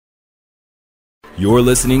You're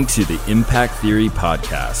listening to the Impact Theory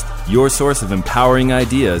Podcast, your source of empowering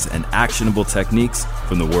ideas and actionable techniques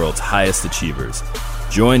from the world's highest achievers.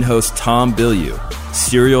 Join host Tom Bilyeu,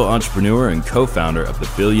 serial entrepreneur and co-founder of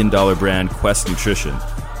the billion-dollar brand Quest Nutrition,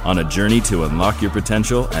 on a journey to unlock your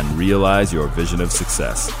potential and realize your vision of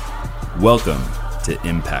success. Welcome to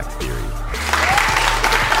Impact Theory.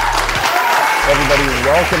 Everybody,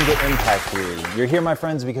 welcome to Impact Theory. You're here, my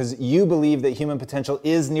friends, because you believe that human potential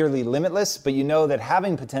is nearly limitless, but you know that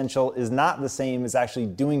having potential is not the same as actually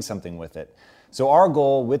doing something with it. So our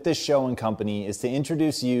goal with this show and company is to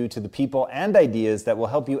introduce you to the people and ideas that will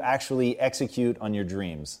help you actually execute on your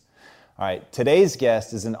dreams. All right, today's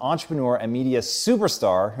guest is an entrepreneur and media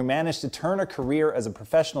superstar who managed to turn a career as a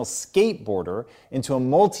professional skateboarder into a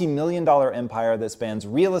multi-million-dollar empire that spans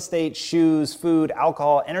real estate, shoes, food,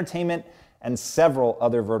 alcohol, entertainment, and several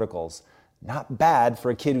other verticals. Not bad for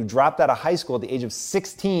a kid who dropped out of high school at the age of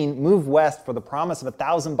 16, moved west for the promise of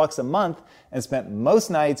 $1,000 a month, and spent most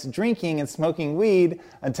nights drinking and smoking weed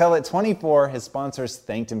until at 24, his sponsors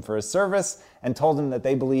thanked him for his service and told him that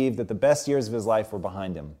they believed that the best years of his life were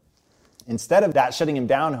behind him. Instead of that shutting him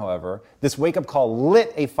down, however, this wake-up call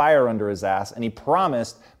lit a fire under his ass, and he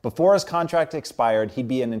promised before his contract expired he'd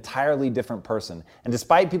be an entirely different person. And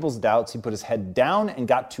despite people's doubts, he put his head down and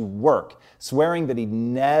got to work, swearing that he'd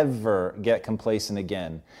never get complacent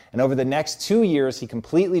again. And over the next 2 years, he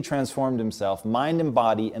completely transformed himself, mind and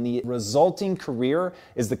body, and the resulting career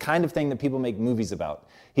is the kind of thing that people make movies about.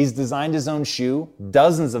 He's designed his own shoe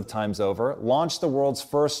dozens of times over, launched the world's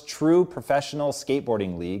first true professional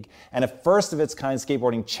skateboarding league, and a first-of-its-kind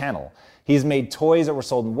skateboarding channel. He's made toys that were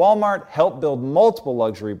sold in Walmart, helped build multiple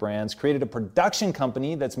luxury brands, created a production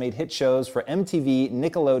company that's made hit shows for MTV,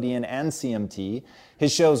 Nickelodeon, and CMT.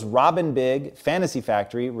 His shows Robbin' Big, Fantasy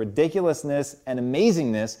Factory, Ridiculousness, and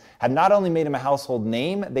Amazingness have not only made him a household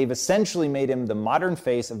name, they've essentially made him the modern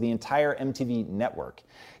face of the entire MTV network.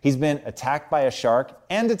 He's been attacked by a shark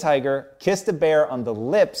and a tiger, kissed a bear on the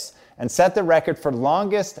lips, and set the record for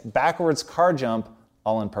longest backwards car jump,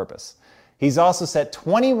 all on purpose. He's also set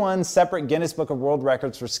 21 separate Guinness Book of World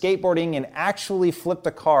Records for skateboarding and actually flipped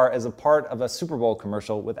a car as a part of a Super Bowl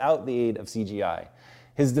commercial without the aid of CGI.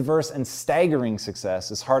 His diverse and staggering success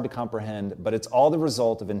is hard to comprehend, but it's all the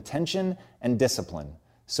result of intention and discipline.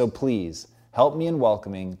 So please, help me in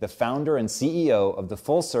welcoming the founder and CEO of the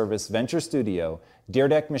full-service venture studio,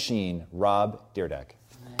 Dyrdek Machine, Rob Dyrdek.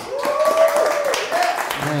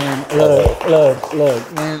 Man,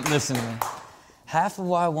 look, man, listen, man. Half of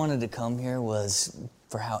why I wanted to come here was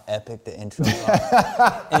for how epic the intro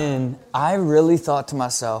was. And I really thought to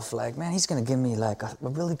myself, like, man, he's gonna give me like a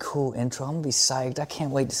really cool intro. I'm gonna be psyched. I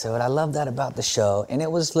can't wait to see it. I love that about the show. And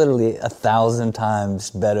it was literally 1,000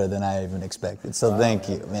 times better than I even expected. So thank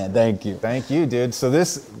you, man, thank you. Thank you, dude. So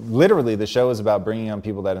literally, the show is about bringing on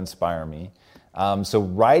people that inspire me. So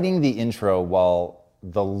writing the intro, while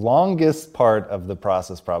the longest part of the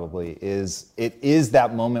process probably is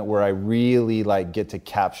that moment where I really like get to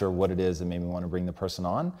capture what it is that made me want to bring the person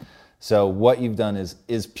on. So what you've done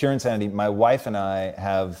is pure insanity. My wife and I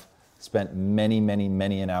have spent many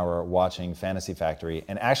an hour watching Fantasy Factory.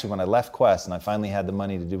 And actually when I left Quest and I finally had the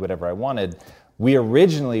money to do whatever I wanted, we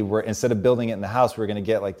originally were, instead of building it in the house, we were gonna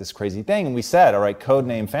get like this crazy thing. And we said, all right, code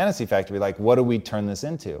name Fantasy Factory, like what do we turn this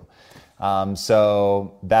into?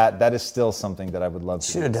 So that is still something that I would love to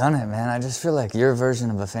do. Should have done it, man. I just feel like your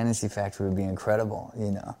version of a Fantasy Factory would be incredible,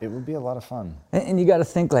 you know. It would be a lot of fun. And you got to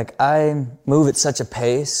think, like, I move at such a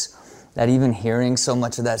pace that even hearing so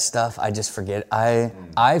much of that stuff, I just forget.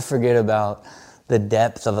 I forget about the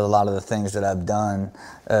depth of a lot of the things that I've done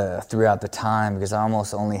throughout the time because I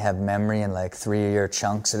almost only have memory in like 3-year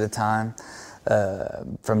chunks at a time.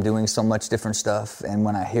 From doing so much different stuff. And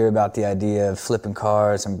when I hear about the idea of flipping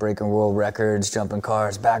cars and breaking world records, jumping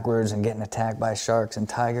cars backwards and getting attacked by sharks and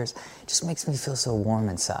tigers, it just makes me feel so warm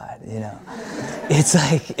inside, you know? It's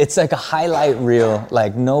like a highlight reel,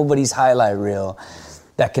 like nobody's highlight reel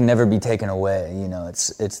that can never be taken away, you know?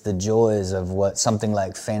 It's the joys of what something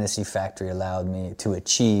like Fantasy Factory allowed me to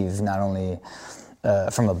achieve, not only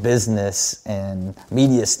from a business and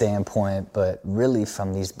media standpoint, but really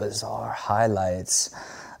from these bizarre highlights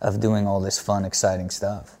of doing all this fun, exciting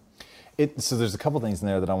stuff. So there's a couple things in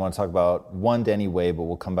there that I want to talk about. One, Danny Way, but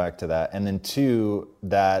we'll come back to that. And then two,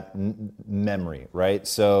 that memory, right?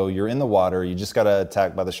 So you're in the water, you just got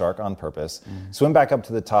attacked by the shark on purpose, swim back up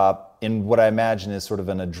to the top in what I imagine is sort of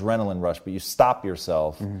an adrenaline rush, but you stop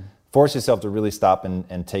yourself, force yourself to really stop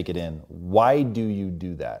and take it in. Why do you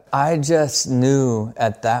do that? I just knew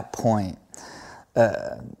at that point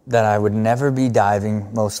that I would never be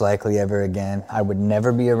diving, most likely ever again. I would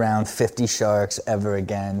never be around 50 sharks ever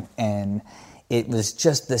again. And it was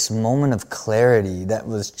just this moment of clarity that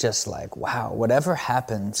was just like, wow, whatever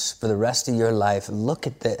happens for the rest of your life, look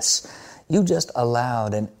at this. You just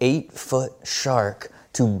allowed an 8-foot shark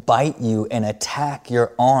to bite you and attack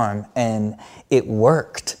your arm, and it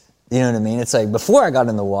worked. You know what I mean? It's like, before I got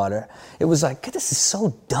in the water, it was like, this is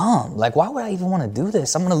so dumb. Like, why would I even want to do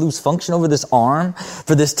this? I'm going to lose function over this arm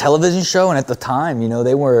for this television show. And at the time,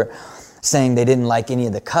 they were saying they didn't like any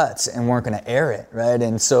of the cuts and weren't going to air it, right?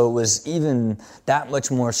 And so it was even that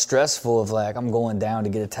much more stressful of like, I'm going down to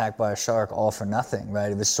get attacked by a shark all for nothing,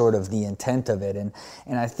 right? It was sort of the intent of it. And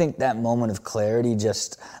I think that moment of clarity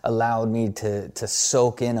just allowed me to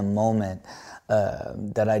soak in a moment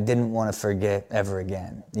that I didn't want to forget ever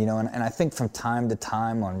again, and I think from time to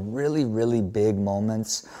time on really, really big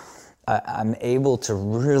moments, I'm able to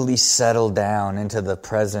really settle down into the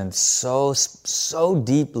present so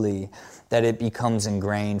deeply that it becomes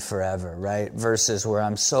ingrained forever, right? Versus where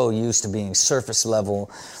I'm so used to being surface level,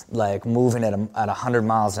 like moving at 100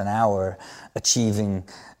 miles an hour, achieving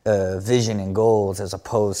vision and goals, as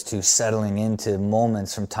opposed to settling into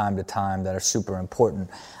moments from time to time that are super important,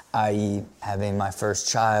 i.e. having my first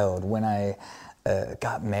child. When I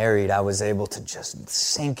got married, I was able to just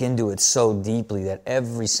sink into it so deeply that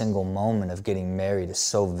every single moment of getting married is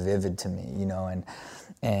so vivid to me,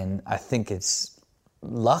 and I think it's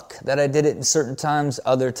luck that I did it in certain times.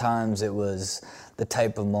 Other times it was the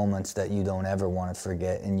type of moments that you don't ever want to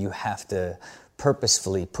forget, and you have to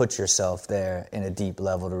purposefully put yourself there in a deep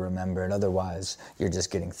level to remember it. Otherwise, you're just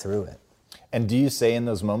getting through it. And do you say in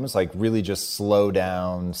those moments, like, really just slow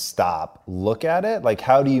down, stop, look at it? Like,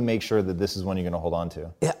 how do you make sure that this is one you're going to hold on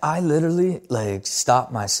to? Yeah, I literally,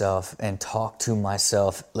 stop myself and talk to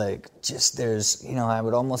myself. There's, I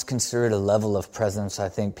would almost consider it a level of presence I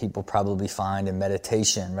think people probably find in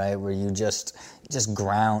meditation, right? Where you just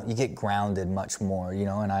ground, you get grounded much more,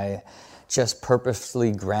 and I just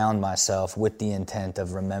purposefully ground myself with the intent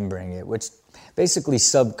of remembering it, which basically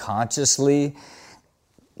subconsciously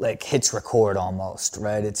hits record almost,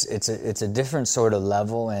 right? It's a different sort of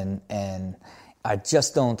level, and I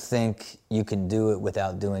just don't think you can do it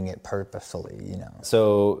without doing it purposefully,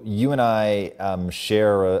 So you and I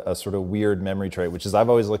share a sort of weird memory trait, which is, I've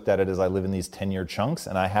always looked at it as I live in these 10-year chunks,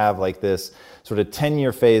 and I have this sort of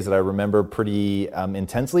 10-year phase that I remember pretty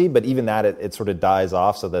intensely, but even that, it sort of dies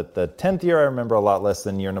off, so that the 10th year I remember a lot less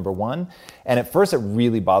than year number 1. And at first it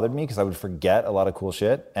really bothered me because I would forget a lot of cool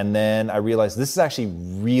shit. And then I realized this is actually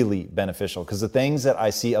really beneficial, because the things that I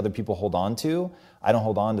see other people hold on to, I don't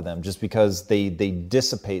hold on to them just because they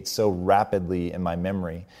dissipate so rapidly in my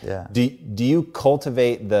memory. Yeah. Do you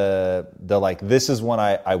cultivate the this is one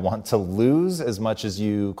I want to lose as much as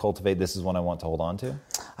you cultivate this is one I want to hold on to?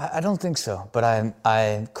 I don't think so, but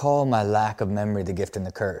I call my lack of memory the gift and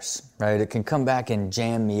the curse, right? It can come back and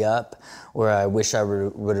jam me up where I wish I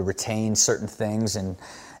would have retained certain things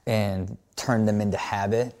and turned them into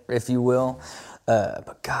habit, if you will.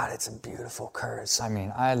 But God, it's a beautiful curse. I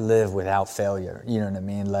mean, I live without failure, you know what I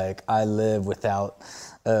mean? I live without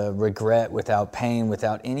regret, without pain,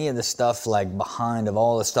 without any of the stuff behind of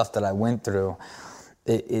all the stuff that I went through.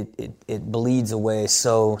 It bleeds away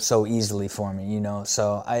so easily for me,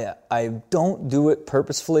 So I don't do it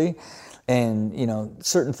purposefully, and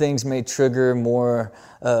certain things may trigger more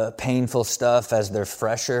painful stuff as they're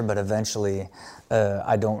fresher, but eventually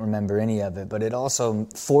I don't remember any of it. But it also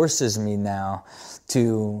forces me now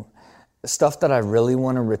to stuff that I really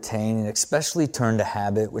want to retain, and especially turn to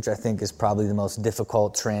habit, which I think is probably the most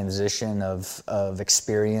difficult transition of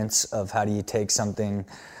experience of how do you take something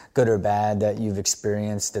good or bad that you've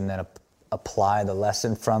experienced and then apply the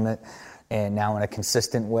lesson from it, and now in a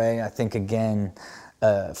consistent way. I think, again,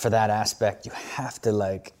 for that aspect, you have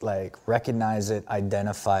to recognize it,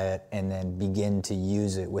 identify it, and then begin to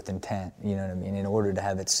use it with intent, you know what I mean, in order to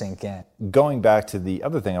have it sink in. Going back to the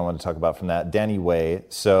other thing I want to talk about from that, Danny Way.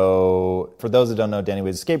 So for those that don't know, Danny Way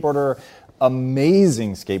is a skateboarder,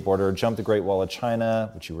 amazing skateboarder, jumped the Great Wall of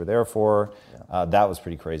China, which you were there for. Yeah. That was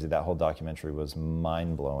pretty crazy. That whole documentary was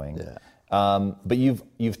mind-blowing. Yeah. But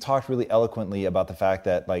you've talked really eloquently about the fact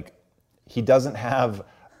that he doesn't have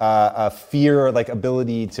a fear,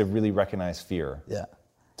 ability to really recognize fear. Yeah.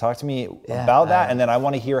 Talk to me about that, and then I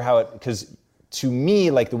want to hear how it, because to me,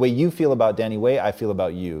 the way you feel about Danny Way, I feel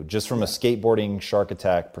about you, just from a skateboarding shark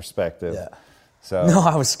attack perspective. Yeah. So. No,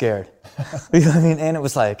 I was scared. You know what I mean? And it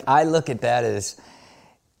was I look at that as,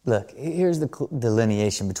 look, here's the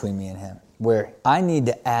delineation between me and him. where I need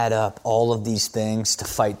to add up all of these things to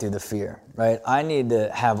fight through the fear, right? I need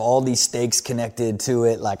to have all these stakes connected to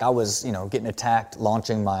it. Like I was, getting attacked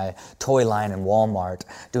launching my toy line in Walmart,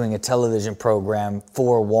 doing a television program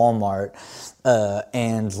for Walmart,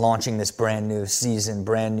 and launching this brand new season,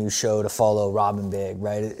 brand new show to follow Robin Big,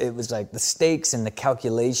 right? It was like the stakes and the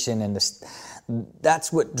calculation and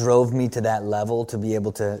that's what drove me to that level to be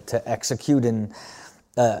able to execute, and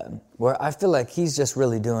where I feel like he's just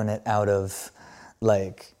really doing it out of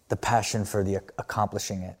like the passion for the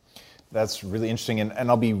accomplishing it. That's really interesting, and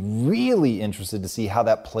I'll be really interested to see how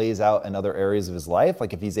that plays out in other areas of his life,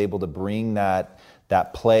 like if he's able to bring that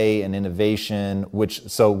play and innovation,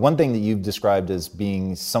 so one thing that you've described as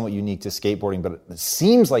being somewhat unique to skateboarding, but it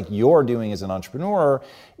seems like you're doing as an entrepreneur,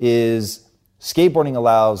 is skateboarding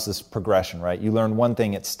allows this progression, right? You learn one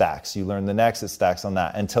thing, it stacks. You learn the next, it stacks on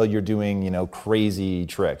that until you're doing, crazy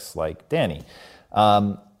tricks like Danny.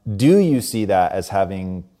 Do you see that as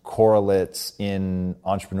having correlates in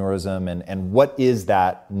entrepreneurism, and what is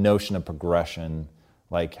that notion of progression?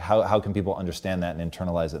 Like how can people understand that and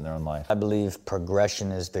internalize it in their own life? I believe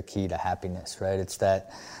progression is the key to happiness, right? It's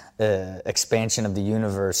that expansion of the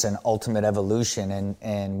universe and ultimate evolution,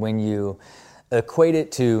 and when you equate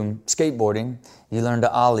it to skateboarding, you learn to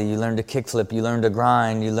ollie, you learn to kickflip, you learn to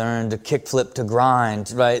grind, you learn to kickflip to grind,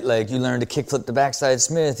 right? Like you learn to kickflip to backside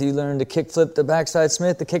Smith, you learn to kickflip to backside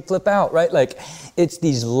Smith, to kickflip out, right? Like it's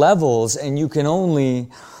these levels, and you can only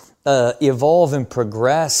evolve and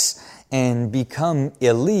progress and become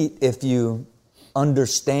elite if you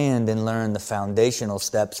understand and learn the foundational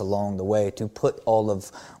steps along the way to put all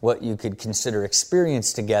of what you could consider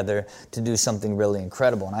experience together to do something really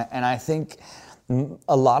incredible. And I think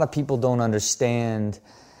a lot of people don't understand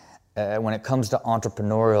when it comes to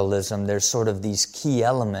entrepreneurialism, there's sort of these key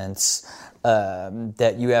elements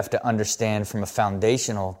that you have to understand from a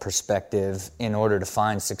foundational perspective in order to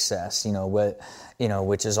find success,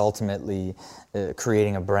 which is ultimately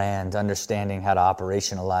creating a brand, understanding how to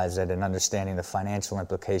operationalize it, and understanding the financial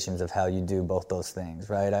implications of how you do both those things,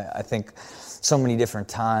 right? I think so many different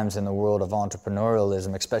times in the world of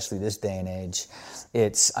entrepreneurialism, especially this day and age,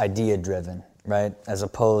 it's idea-driven, right? As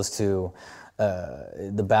opposed to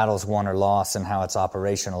the battles won or lost and how it's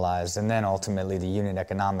operationalized, and then ultimately the unit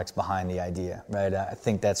economics behind the idea, right? I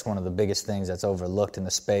think that's one of the biggest things that's overlooked in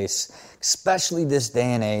the space, especially this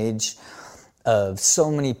day and age of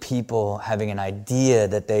so many people having an idea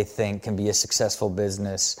that they think can be a successful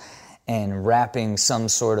business and wrapping some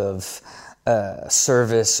sort of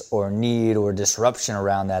service or need or disruption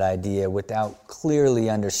around that idea without clearly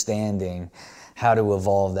understanding how to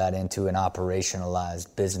evolve that into an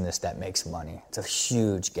operationalized business that makes money. It's a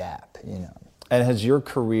huge gap, And has your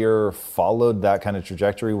career followed that kind of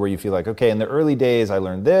trajectory where you feel like, okay, in the early days I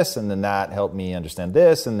learned this, and then that helped me understand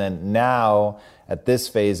this, and then now at this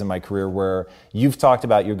phase in my career where you've talked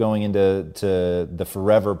about you're going into the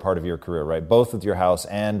forever part of your career, right? Both with your house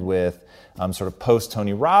and with sort of post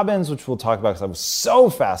Tony Robbins, which we'll talk about because I was so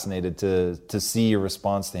fascinated to see your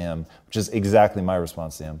response to him, which is exactly my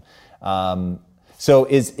response to him. So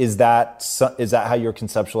is that how you're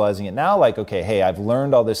conceptualizing it now? Like, okay, hey, I've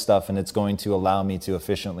learned all this stuff, and it's going to allow me to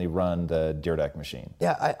efficiently run the Dyrdek machine.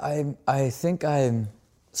 Yeah, I think I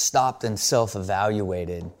stopped and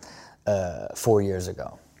self-evaluated 4 years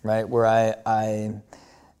ago, right? Where I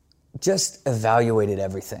just evaluated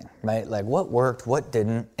everything, right? Like what worked, what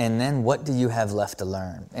didn't, and then what do you have left to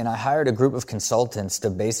learn? And I hired a group of consultants to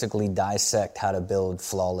basically dissect how to build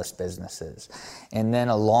flawless businesses. And then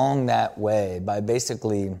along that way, by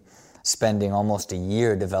basically spending almost a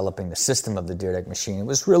year developing the system of the Dyrdek machine, it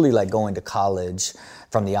was really like going to college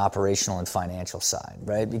from the operational and financial side,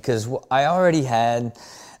 right? Because I already had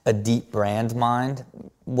a deep brand mind.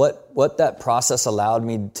 What that process allowed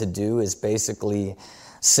me to do is basically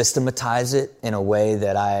systematize it in a way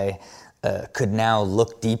that I could now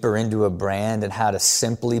look deeper into a brand and how to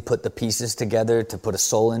simply put the pieces together to put a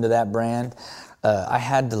soul into that brand. I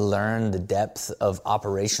had to learn the depth of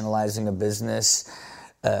operationalizing a business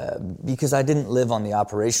because I didn't live on the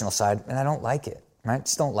operational side, and I don't like it, right?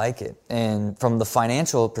 Just don't like it. And from the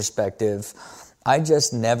financial perspective, I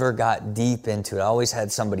just never got deep into it. I always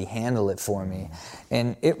had somebody handle it for me.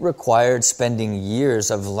 And it required spending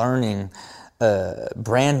years of learning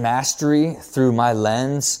brand mastery through my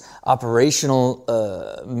lens, operational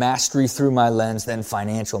mastery through my lens, then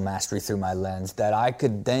financial mastery through my lens, that I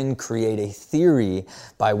could then create a theory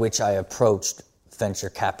by which I approached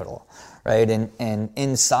venture capital, right? And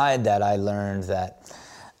inside that, I learned that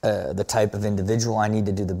the type of individual I need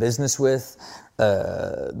to do the business with,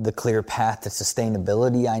 the clear path to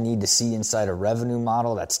sustainability I need to see inside a revenue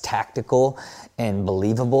model that's tactical and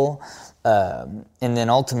believable. And then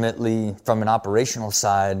ultimately, from an operational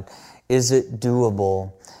side, is it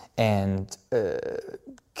doable, and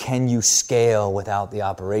can you scale without the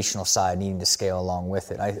operational side needing to scale along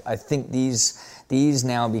with it? I think these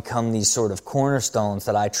now become these sort of cornerstones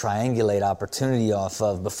that I triangulate opportunity off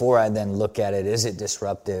of before I then look at it. Is it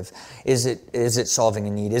disruptive? Is it solving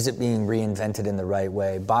a need? Is it being reinvented in the right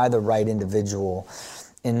way by the right individual?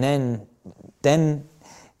 And then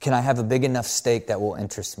can I have a big enough stake that will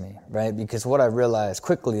interest me, right? Because what I realized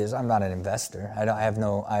quickly is I'm not an investor.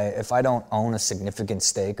 If I don't own a significant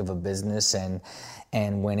stake of a business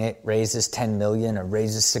and when it raises 10 million or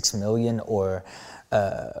raises 6 million or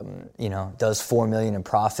does 4 million in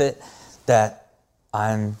profit, that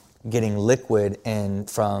I'm getting liquid and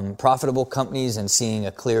from profitable companies and seeing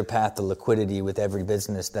a clear path to liquidity with every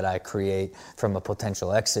business that I create from a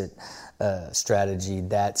potential exit strategy,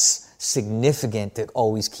 that's significant to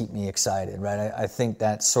always keep me excited, right? I think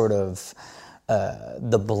that's sort of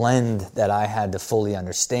the blend that I had to fully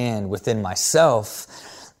understand within myself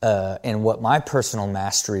and what my personal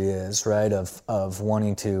mastery is, right, of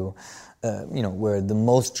wanting to where the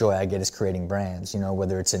most joy I get is creating brands,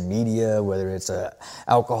 whether it's in media, whether it's a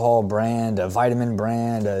alcohol brand, a vitamin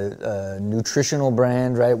brand, a nutritional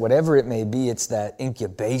brand, right? Whatever it may be, it's that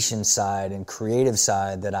incubation side and creative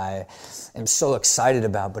side that I am so excited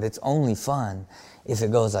about, but it's only fun if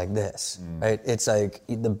it goes like this, right? It's like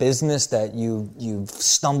the business that you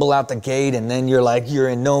stumble out the gate and then you're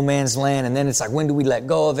in no man's land, and then it's like, when do we let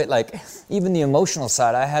go of it? Like, even the emotional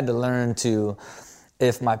side, I had to learn to,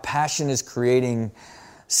 if my passion is creating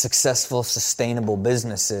successful, sustainable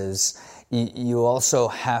businesses, you also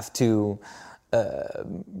have to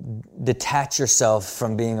detach yourself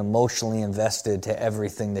from being emotionally invested to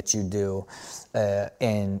everything that you do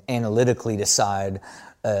and analytically decide,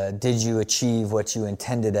 did you achieve what you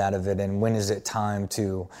intended out of it, and when is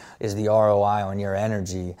the ROI on your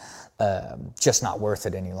energy just not worth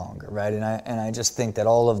it any longer, right? And I just think that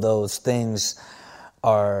all of those things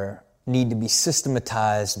need to be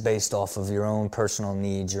systematized based off of your own personal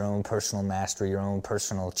needs, your own personal mastery, your own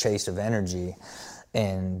personal chase of energy.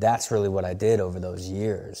 And that's really what I did over those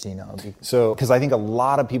years, So, because I think a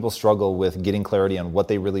lot of people struggle with getting clarity on what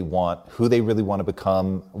they really want, who they really want to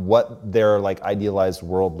become, what their idealized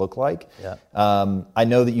world look like. Yeah. I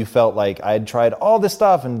know that you felt like I had tried all this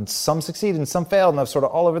stuff and some succeeded and some failed and I was sort of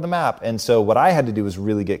all over the map. And so what I had to do was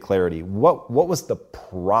really get clarity. What was the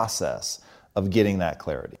process of getting that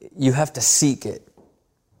clarity? You have to seek it.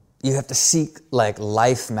 You have to seek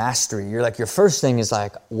life mastery. Your first thing is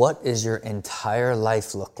what does your entire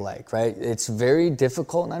life look like, right? It's very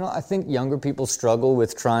difficult, and I think younger people struggle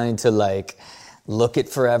with trying to look at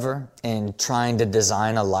forever and trying to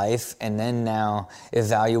design a life, and then now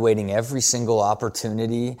evaluating every single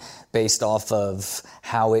opportunity based off of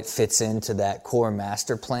how it fits into that core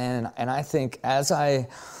master plan. And I think as I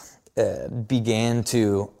began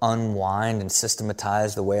to unwind and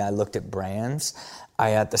systematize the way I looked at brands,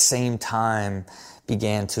 I at the same time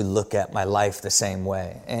began to look at my life the same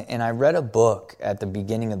way. And I read a book at the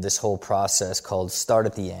beginning of this whole process called Start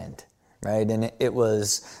at the End, right? And it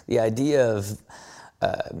was the idea of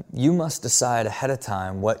you must decide ahead of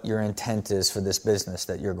time what your intent is for this business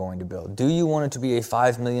that you're going to build. Do you want it to be a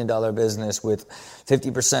 $5 million business with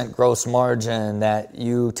 50% gross margin that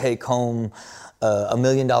you take home $1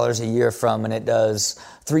 million a year from, and it does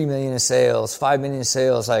 3 million in sales, 5 million in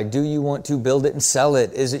sales? Do you want to build it and sell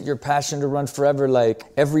it? Is it your passion to run forever?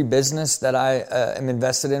 Every business that I am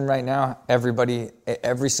invested in right now,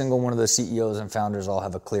 every single one of the CEOs and founders all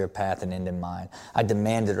have a clear path and end in mind. I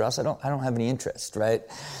demand it, or else I don't have any interest, right?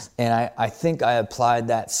 And I think I applied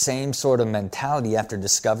that same sort of mentality after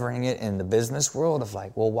discovering it in the business world of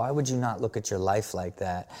well, why would you not look at your life like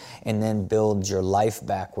that and then build your life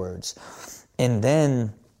backwards? And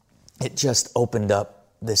then it just opened up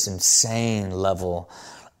this insane level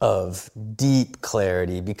of deep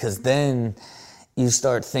clarity, because then you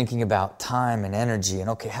start thinking about time and energy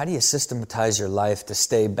and, okay, how do you systematize your life to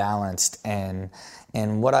stay balanced and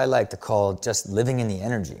what I like to call just living in the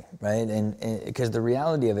energy, right? And because the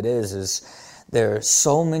reality of it is there are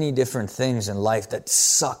so many different things in life that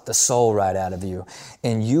suck the soul right out of you,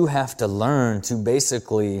 and you have to learn to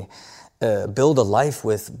basically build a life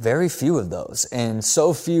with very few of those, and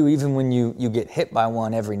so few even when you get hit by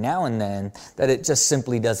one every now and then that it just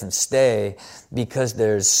simply doesn't stay, because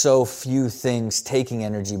there's so few things taking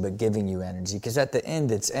energy but giving you energy, because at the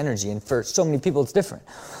end it's energy, and for so many people it's different.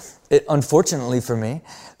 Unfortunately for me,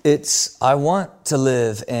 I want to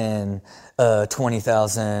live in a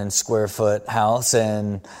 20,000 square foot house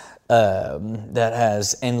and that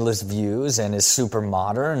has endless views and is super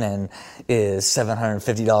modern and is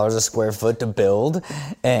 $750 a square foot to build,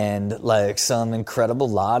 and like some incredible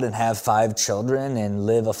lot, and have 5 children and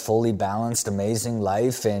live a fully balanced, amazing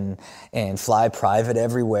life, and fly private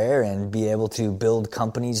everywhere and be able to build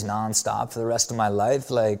companies nonstop for the rest of my life.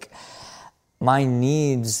 Like, my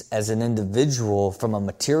needs as an individual from a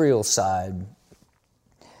material side,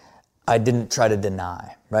 I didn't try to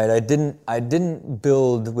deny, right? I didn't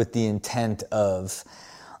build with the intent of,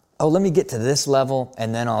 oh, let me get to this level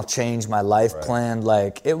and then I'll change my life plan.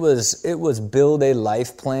 Like, it was build a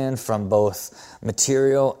life plan from both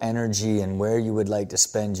material, energy, and where you would like to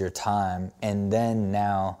spend your time, and then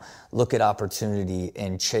now look at opportunity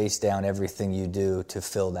and chase down everything you do to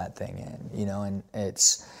fill that thing in, you know? And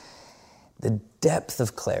it's the depth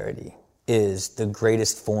of clarity is the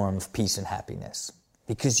greatest form of peace and happiness.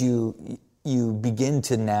 Because you begin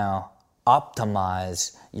to now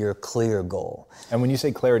optimize your clear goal. And when you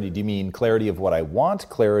say clarity, do you mean clarity of what I want,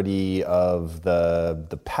 clarity of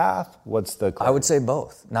the path? What's the clarity? I would say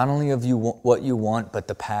both. Not only of what you want, but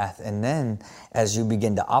the path. And then as you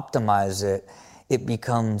begin to optimize it, it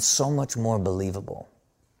becomes so much more believable.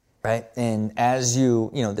 Right? And as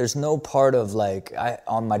you know, there's no part of like,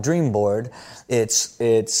 on my dream board,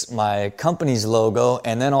 it's my company's logo,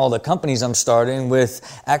 and then all the companies I'm starting with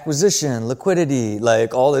acquisition, liquidity,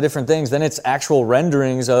 like all the different things. Then it's actual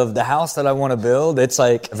renderings of the house that I want to build. It's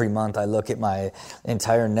like every month I look at my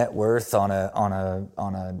entire net worth on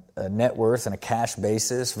a net worth and a cash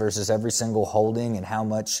basis versus every single holding and how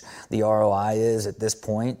much the ROI is at this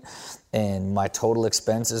point. And my total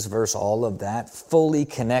expenses versus all of that, fully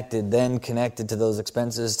connected, then connected to those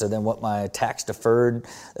expenses to then what my tax deferred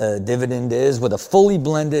dividend is with a fully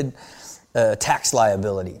blended tax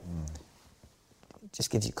liability. It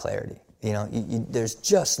just gives you clarity. You know, there's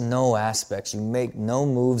just no aspects. You make no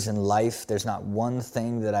moves in life. There's not one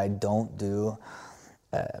thing that I don't do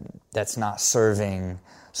that's not serving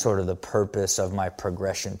sort of the purpose of my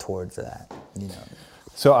progression towards that, you know.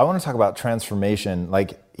 So I want to talk about transformation.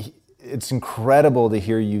 Like, it's incredible to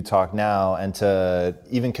hear you talk now, and to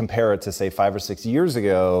even compare it to, say, 5 or 6 years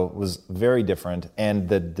ago was very different. And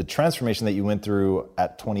the transformation that you went through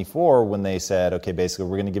at 24, when they said, okay, basically,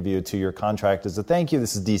 we're going to give you a 2-year contract as a thank you.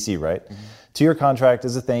 This is DC, right? Mm-hmm. 2-year contract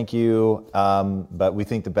as a thank you, but we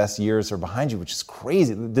think the best years are behind you, which is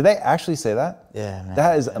crazy. Did they actually say that? Yeah, man.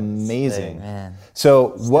 That is amazing. Man.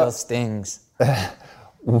 So Still stings.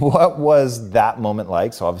 What was that moment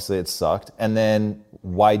like? So obviously it sucked. And then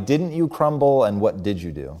why didn't you crumble, and what did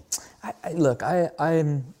you do? Look,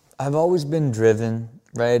 I've always been driven,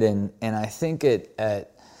 right? And I think at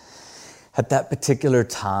that particular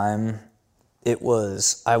time,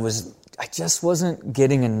 I just wasn't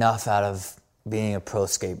getting enough out of being a pro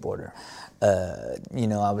skateboarder. You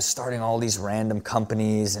know, I was starting all these random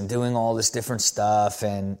companies and doing all this different stuff,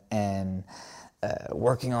 and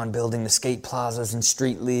working on building the skate plazas and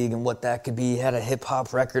Street League and what that could be. Had a hip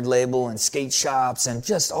hop record label and skate shops and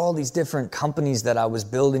just all these different companies that I was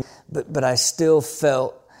building. But I still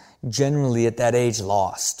felt generally at that age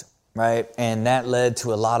lost, right? And that led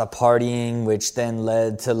to a lot of partying, which then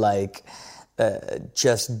led to like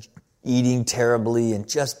just eating terribly and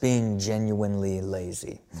just being genuinely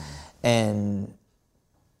lazy. And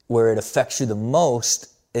where it affects you the most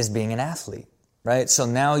is being an athlete. Right? So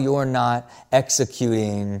now you're not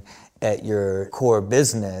executing at your core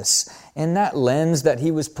business. And that lens that he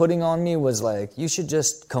was putting on me was like, you should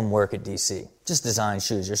just come work at DC. Just design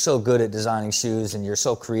shoes. You're so good at designing shoes and you're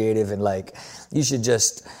so creative, and like, you should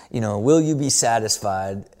just, you know, will you be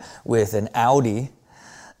satisfied with an Audi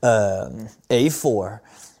A4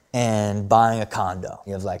 and buying a condo?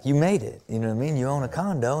 You have like, you made it. You know what I mean? You own a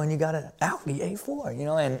condo and you got an Audi A4, you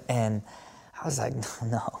know? And I was like,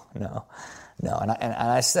 no. And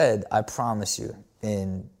I said, I promise you,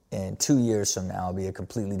 in 2 years from now, I'll be a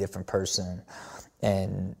completely different person.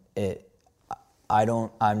 And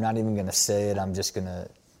I'm not even going to say it. I'm just going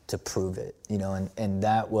to prove it, you know. And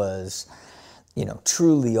that was, you know,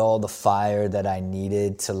 truly all the fire that I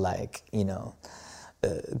needed to, like, you know,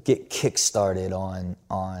 get kick-started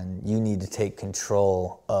on you need to take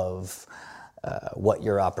control of what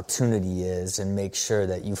your opportunity is, and make sure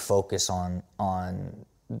that you focus on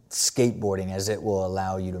skateboarding, as it will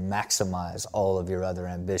allow you to maximize all of your other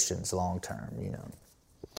ambitions long term, you know.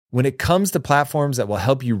 When it comes to platforms that will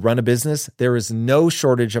help you run a business, there is no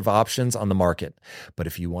shortage of options on the market. But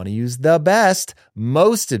if you want to use the best,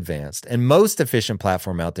 most advanced, and most efficient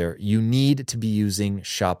platform out there, you need to be using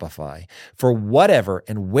Shopify. For whatever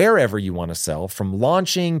and wherever you want to sell, from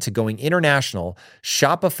launching to going international,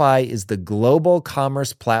 Shopify is the global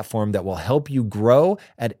commerce platform that will help you grow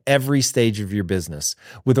at every stage of your business.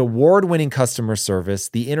 With award-winning customer service,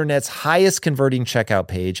 the internet's highest converting checkout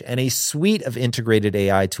page, and a suite of integrated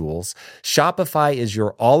AI tools, Shopify is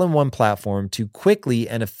your all-in-one platform to quickly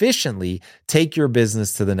and efficiently take your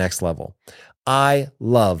business to the next level. I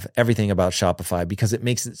love everything about Shopify because it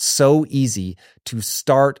makes it so easy to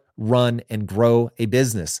start, run, and grow a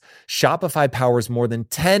business. Shopify powers more than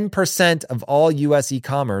 10% of all US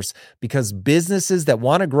e-commerce because businesses that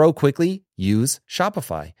want to grow quickly use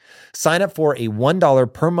Shopify. Sign up for a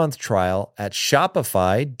 $1 per month trial at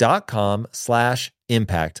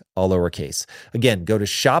shopify.com/impact, all lowercase. Again, go to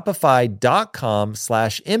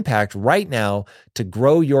shopify.com/impact right now to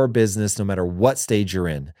grow your business no matter what stage you're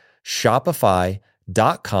in.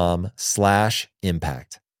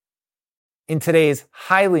 Shopify.com/impact. In today's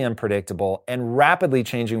highly unpredictable and rapidly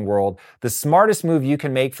changing world, the smartest move you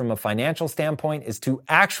can make from a financial standpoint is to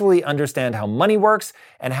actually understand how money works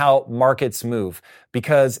and how markets move.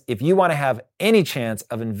 Because if you want to have any chance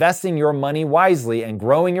of investing your money wisely and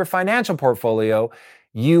growing your financial portfolio,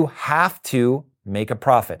 you have to make a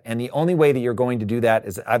profit. And the only way that you're going to do that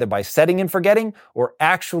is either by setting and forgetting or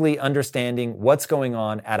actually understanding what's going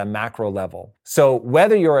on at a macro level. So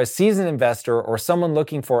whether you're a seasoned investor or someone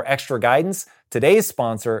looking for extra guidance, today's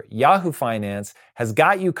sponsor, Yahoo Finance, has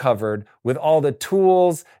got you covered with all the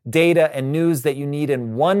tools, data, and news that you need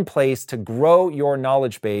in one place to grow your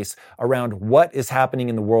knowledge base around what is happening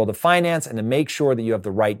in the world of finance and to make sure that you have the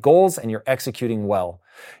right goals and you're executing well.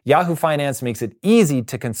 Yahoo Finance makes it easy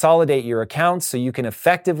to consolidate your accounts so you can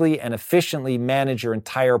effectively and efficiently manage your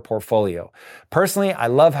entire portfolio. Personally, I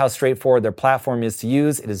love how straightforward their platform is to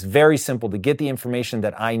use. It is very simple to get the information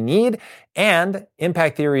that I need, and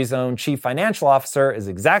Impact Theory's own Chief Financial Officer is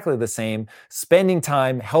exactly the same, spending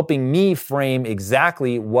time helping me frame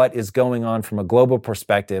exactly what is going on from a global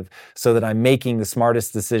perspective so that I'm making the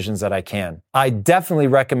smartest decisions that I can. I definitely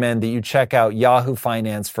recommend that you check out Yahoo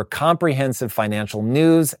Finance for comprehensive financial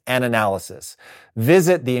news and analysis.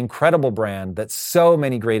 Visit the incredible brand that so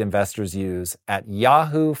many great investors use at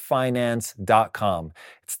yahoofinance.com.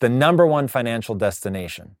 It's the #1 financial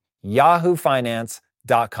destination.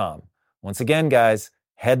 yahoofinance.com. Once again, guys,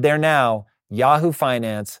 head there now,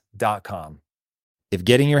 yahoofinance.com. If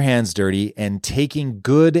getting your hands dirty and taking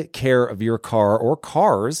good care of your car or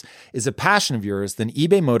cars is a passion of yours, then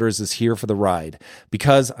eBay Motors is here for the ride.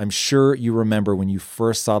 Because I'm sure you remember when you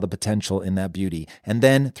first saw the potential in that beauty. And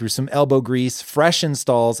then through some elbow grease, fresh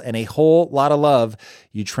installs, and a whole lot of love,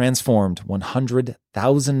 you transformed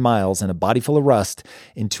 100,000 miles and a body full of rust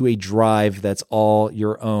into a drive that's all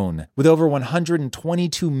your own. With over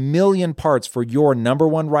 122 million parts for your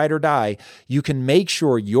 #1 ride or die, you can make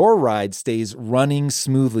sure your ride stays running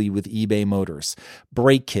smoothly with eBay Motors.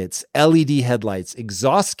 Brake kits, LED headlights,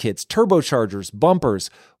 exhaust kits, turbochargers,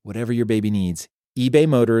 bumpers, whatever your baby needs, eBay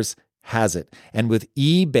Motors has it. And with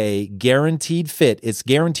eBay Guaranteed Fit, it's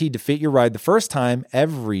guaranteed to fit your ride the first time,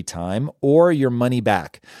 every time, or your money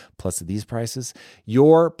back. Plus, at these prices,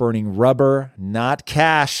 you're burning rubber, not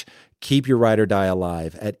cash. Keep your ride or die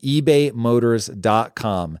alive at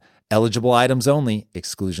ebaymotors.com. Eligible items only.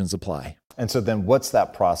 Exclusions apply. And so then what's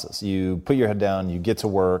that process? You put your head down, you get to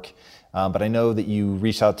work, but I know that you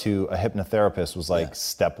reached out to a hypnotherapist was like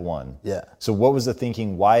step one. Yeah. So what was the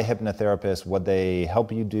thinking? Why hypnotherapist? What'd they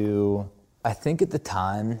help you do? I think at the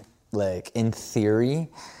time, like in theory,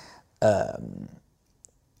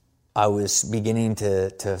 I was beginning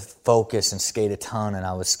to focus and skate a ton, and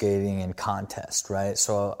I was skating in contest, right?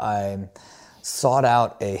 So I sought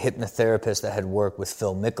out a hypnotherapist that had worked with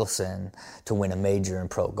Phil Mickelson to win a major in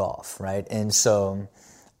pro golf, right? And so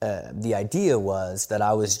the idea was that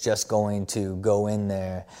I was just going to go in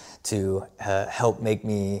there to help make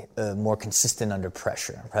me more consistent under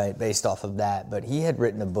pressure, right, based off of that. But he had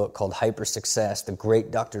written a book called Hyper Success, the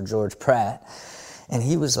great Dr. George Pratt, and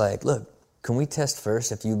he was like, look, can we test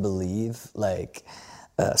first if you believe, like,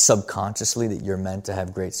 subconsciously that you're meant to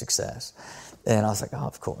have great success? And I was like, oh,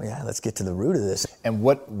 of course, yeah, let's get to the root of this. And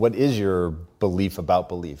what is your belief about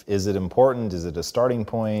belief? Is it important? Is it a starting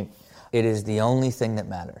point? It is the only thing that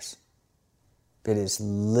matters. It is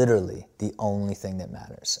literally the only thing that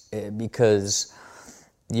matters. Because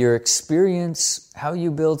your experience, how you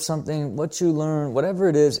build something, what you learn, whatever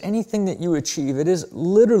it is, anything that you achieve, it is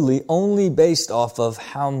literally only based off of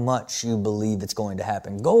how much you believe it's going to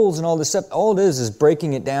happen. Goals and all this stuff, all it is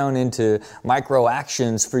breaking it down into micro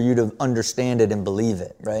actions for you to understand it and believe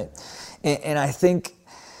it, right? And I think,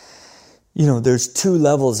 there's two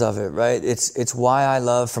levels of it, right? It's why I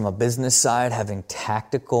love, from a business side, having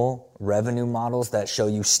tactical revenue models that show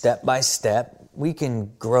you step by step. We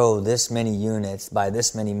can grow this many units by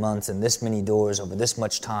this many months and this many doors over this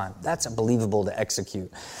much time. That's unbelievable to execute.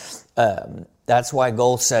 That's why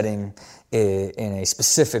goal setting in a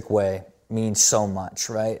specific way means so much,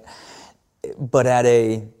 right? But at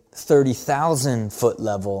a 30,000 foot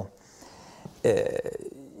level,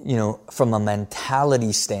 from a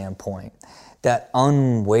mentality standpoint, that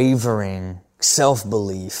unwavering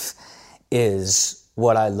self-belief is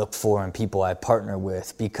what I look for in people I partner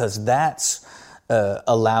with, because that's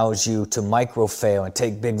allows you to micro-fail and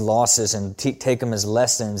take big losses and take them as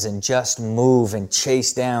lessons and just move and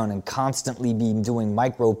chase down and constantly be doing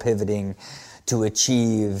micro-pivoting to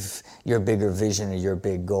achieve your bigger vision or your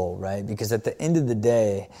big goal, right? Because at the end of the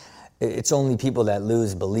day, it's only people that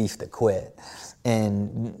lose belief that quit.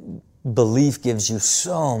 And belief gives you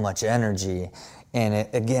so much energy. And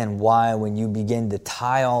again, why when you begin to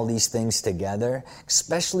tie all these things together,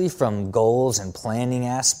 especially from goals and planning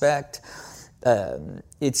aspect,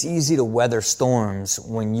 it's easy to weather storms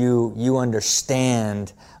when you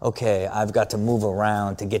understand, okay, I've got to move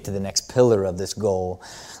around to get to the next pillar of this goal,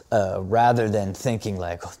 rather than thinking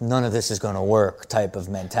like, none of this is going to work type of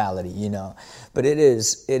mentality, But it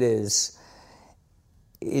is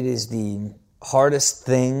the hardest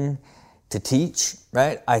thing to teach,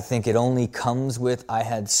 right? I think it only comes with, I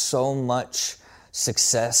had so much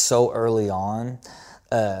success so early on,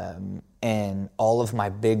 and all of my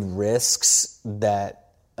big risks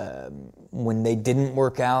that when they didn't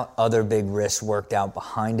work out, other big risks worked out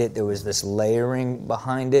behind it. There was this layering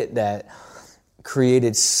behind it that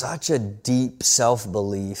created such a deep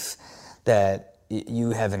self-belief that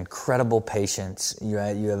you have incredible patience,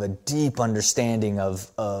 right? You have a deep understanding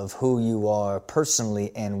of who you are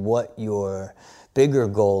personally and what your bigger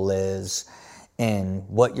goal is and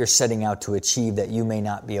what you're setting out to achieve that you may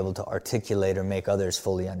not be able to articulate or make others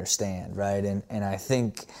fully understand, right? And I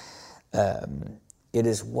think it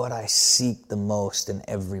is what I seek the most in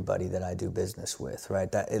everybody that I do business with,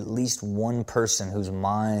 right? That at least one person whose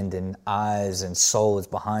mind and eyes and soul is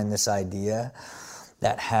behind this idea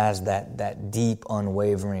that has that deep,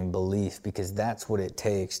 unwavering belief, because that's what it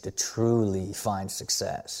takes to truly find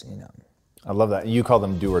success, I love that. You call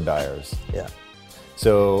them do-or-diers. Yeah.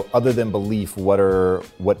 So other than belief, what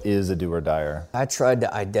is a do-or-dier? I tried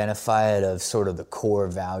to identify it of sort of the core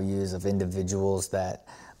values of individuals that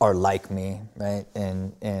are like me, right?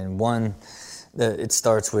 And one, it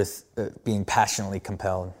starts with being passionately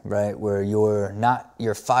compelled, right? Where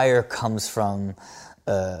your fire comes from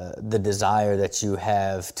the desire that you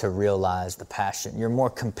have to realize the passion. You're more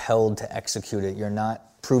compelled to execute it. You're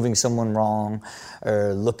not proving someone wrong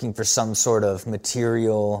or looking for some sort of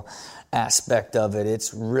material aspect of it.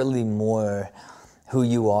 It's really more who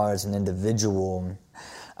you are as an individual.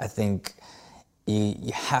 I think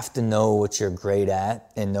you have to know what you're great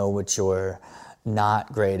at and know what you're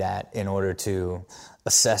not great at in order to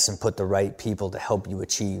assess and put the right people to help you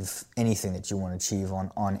achieve anything that you want to achieve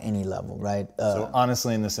on any level, right? So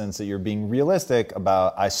honestly, in the sense that you're being realistic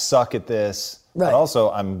about, I suck at this, right, but also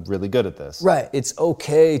I'm really good at this. Right. It's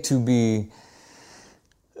okay to be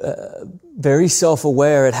very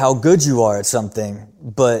self-aware at how good you are at something,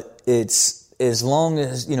 but it's as long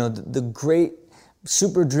as, the great,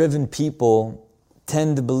 super driven people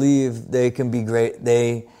tend to believe they can be great.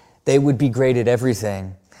 They would be great at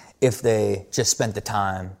everything if they just spent the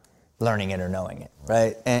time learning it or knowing it,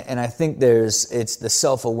 right? And I think it's the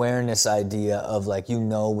self-awareness idea of like,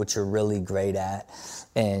 what you're really great at,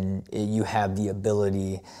 and you have the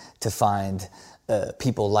ability to find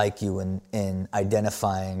people like you in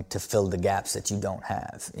identifying to fill the gaps that you don't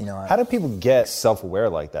have. How do people get self-aware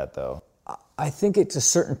like that, though? I think it's a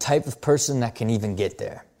certain type of person that can even get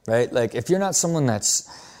there, right? Like if you're not someone that's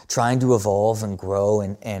trying to evolve and grow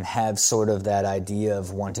and have sort of that idea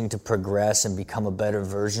of wanting to progress and become a better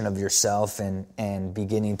version of yourself and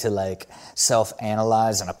beginning to like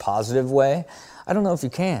self-analyze in a positive way, I don't know if you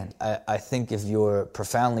can. I think if you're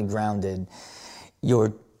profoundly grounded,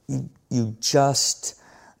 you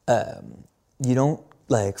don't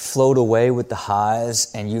like float away with the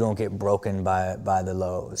highs and you don't get broken by the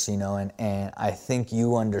lows, and I think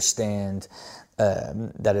you understand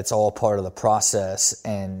that it's all part of the process,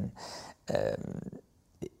 and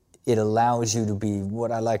it allows you to be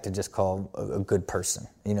what I like to just call a good person.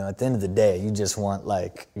 You know, at the end of the day, you just want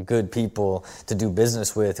like good people to do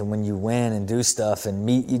business with, and when you win and do stuff and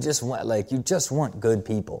meet, you just want good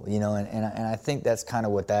people, you know, and I think that's kind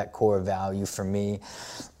of what that core value for me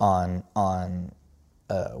on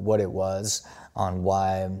what it was, on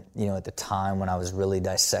why, you know, at the time when I was really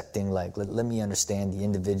dissecting, like, let me understand the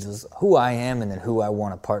individuals, who I am and then who I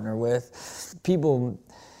want to partner with. People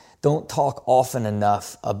don't talk often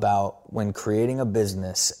enough about when creating a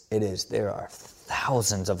business, there are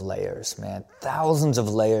thousands of layers, man. Thousands of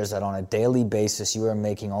layers that on a daily basis you are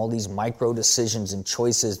making all these micro decisions and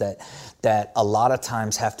choices that a lot of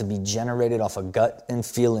times have to be generated off a gut and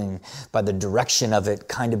feeling by the direction of it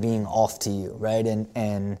kind of being off to you, right?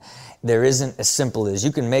 And there isn't as simple as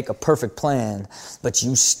you can make a perfect plan, but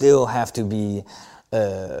you still have to be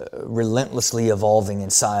relentlessly evolving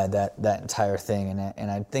inside that entire thing. And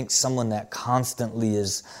I think someone that constantly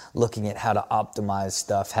is looking at how to optimize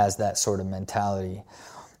stuff has that sort of mentality.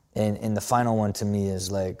 And the final one to me is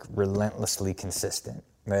like relentlessly consistent,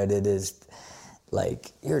 right? It is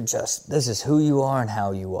like, this is who you are and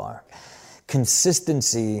how you are.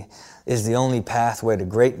 Consistency is the only pathway to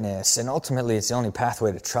greatness, and ultimately it's the only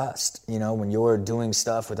pathway to trust. You know, when you're doing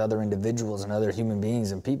stuff with other individuals and other human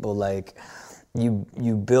beings and people, like,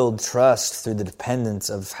 you build trust through the dependence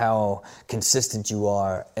of how consistent you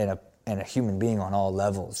are in a human being on all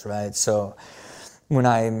levels, right? So when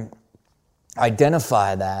I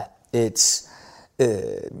identify that, it's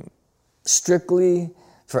strictly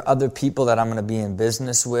for other people that I'm going to be in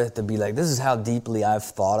business with to be like, this is how deeply I've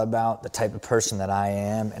thought about the type of person that I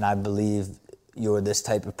am, and I believe you're this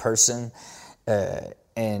type of person,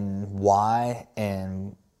 and why,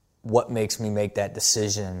 and what makes me make that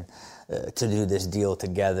decision to do this deal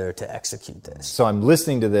together, to execute this. So I'm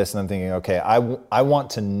listening to this and I'm thinking, okay, I want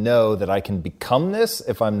to know that I can become this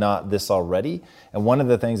if I'm not this already. And one of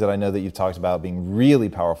the things that I know that you've talked about being really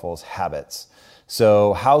powerful is habits.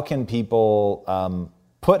 So how can people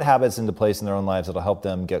put habits into place in their own lives that'll help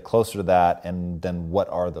them get closer to that? And then what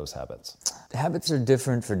are those habits? Habits are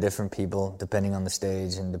different for different people, depending on the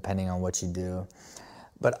stage and depending on what you do.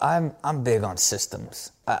 But I'm big on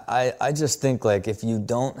systems. I just think, like, if you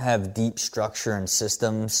don't have deep structure and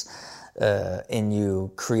systems, and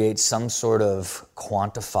you create some sort of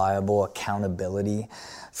quantifiable accountability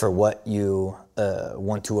for what you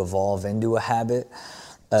want to evolve into a habit.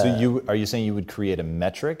 So are you saying you would create a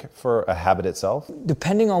metric for a habit itself?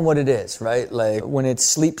 Depending on what it is, right? Like when it's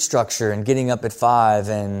sleep structure and getting up at 5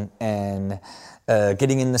 and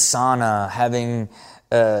getting in the sauna, having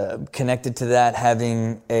connected to that,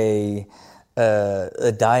 having a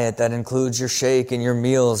diet that includes your shake and your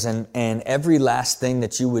meals and every last thing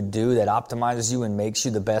that you would do that optimizes you and makes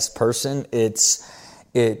you the best person.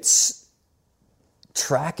 It's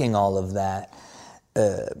tracking all of that,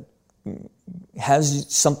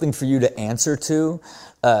 has something for you to answer to,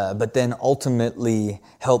 but then ultimately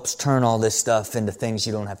helps turn all this stuff into things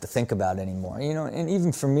you don't have to think about anymore. You know, and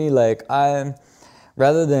even for me, like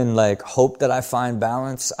rather than like hope that I find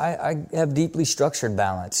balance, I have deeply structured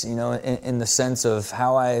balance, you know, in the sense of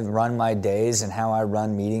how I run my days and how I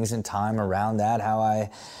run meetings and time around that, how I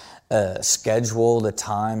schedule the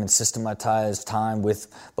time and systematize time with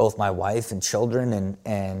both my wife and children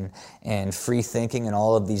and free thinking and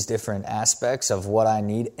all of these different aspects of what I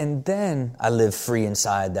need. And then I live free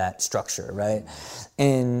inside that structure, right?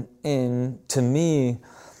 And to me,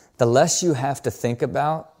 the less you have to think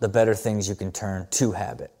about, the better things you can turn to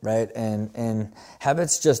habit, right? And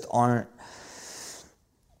habits just aren't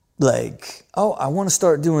like, oh, I want to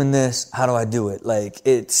start doing this. How do I do it? Like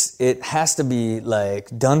it has to be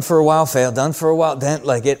like done for a while, fail, done for a while, then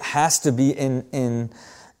like it has to be in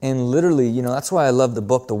literally, you know, that's why I love the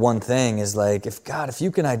book, The One Thing, is like, if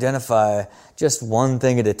you can identify just one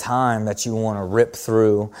thing at a time that you want to rip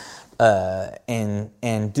through,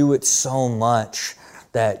 and do it so much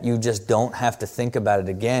that you just don't have to think about it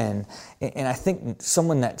again. And I think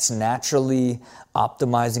someone that's naturally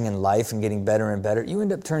optimizing in life and getting better and better, you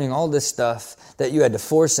end up turning all this stuff that you had to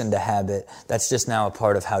force into habit, that's just now a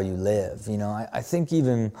part of how you live. You know, I think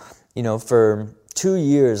even, you know, for 2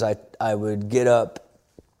 years, I would get up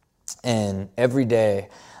and every day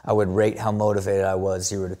I would rate how motivated I was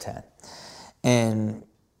 0 to 10. And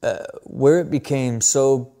where it became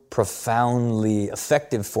so profoundly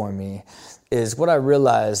effective for me is what I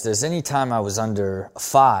realized is any time I was under a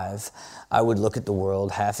 5, I would look at the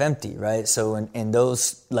world half empty, right? So in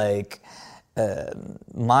those like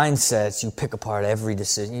mindsets, you pick apart every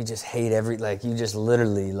decision. You just hate you just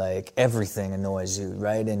literally like everything annoys you,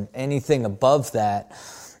 right? And anything above that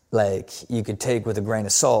like you could take with a grain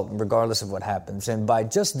of salt regardless of what happens. And by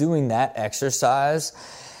just doing that exercise,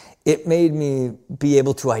 it made me be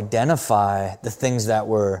able to identify the things that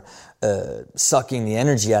were sucking the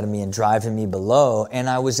energy out of me and driving me below. And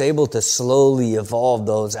I was able to slowly evolve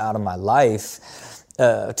those out of my life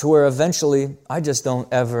to where eventually I just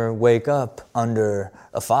don't ever wake up under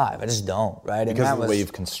a 5. I just don't, right? Because of the way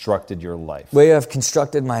you've constructed your life. Way I've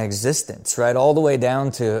constructed my existence, right? All the way down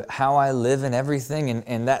to how I live and everything.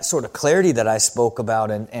 And that sort of clarity that I spoke about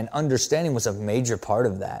and understanding was a major part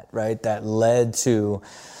of that, right? That led to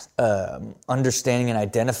understanding and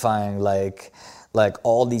identifying like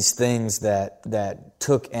all these things that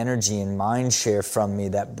took energy and mind share from me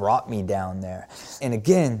that brought me down there. And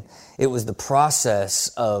again, it was the process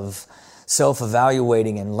of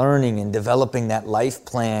self-evaluating and learning and developing that life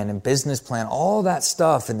plan and business plan, all that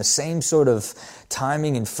stuff in the same sort of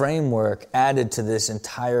timing and framework added to this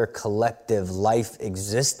entire collective life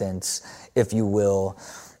existence, if you will,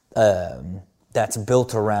 that's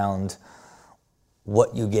built around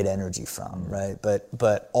what you get energy from, right?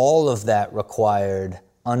 But all of that required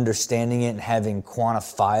understanding it and having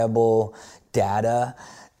quantifiable data,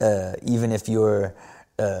 even if you're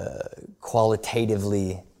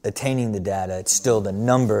qualitatively attaining the data, it's still the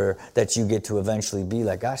number that you get to eventually be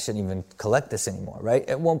like, I shouldn't even collect this anymore, right?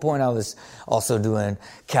 At one point I was also doing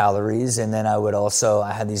calories, and then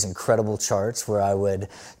I had these incredible charts where I would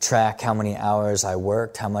track how many hours I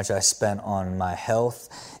worked, how much I spent on my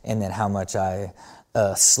health, and then how much I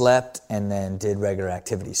slept and then did regular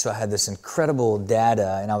activities. So I had this incredible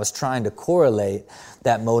data, and I was trying to correlate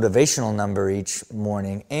that motivational number each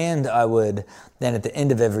morning, and I would then at the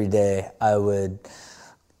end of every day, I would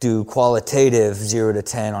do qualitative 0 to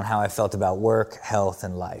 10 on how I felt about work, health,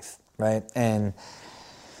 and life, right? And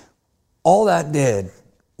all that did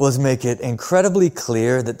was make it incredibly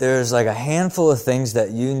clear that there's like a handful of things that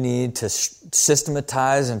you need to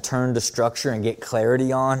systematize and turn to structure and get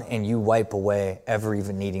clarity on, and you wipe away ever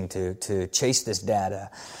even needing to chase this data.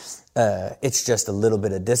 It's just a little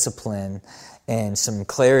bit of discipline and some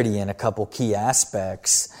clarity in a couple key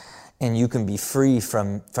aspects, and you can be free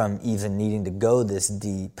from even needing to go this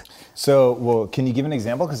deep. So, well, can you give an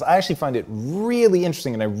example? Because I actually find it really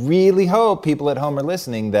interesting, and I really hope people at home are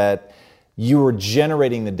listening that you are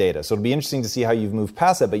generating the data. So it'll be interesting to see how you've moved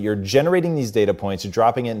past that, but you're generating these data points, you're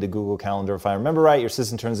dropping it into Google Calendar. If I remember right, your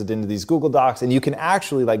system turns it into these Google Docs, and you can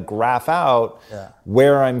actually like graph out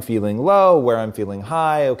where I'm feeling low, where I'm feeling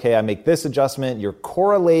high. Okay, I make this adjustment. You're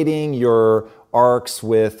correlating your arcs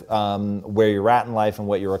with where you're at in life and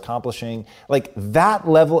what you're accomplishing. Like that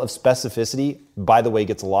level of specificity, by the way,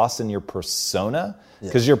 gets lost in your persona.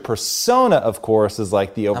 Because your persona, of course, is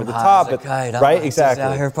like the over the top, right? Exactly.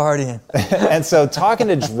 Out here partying. And so talking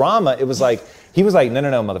to Drama, it was like, he was like, no,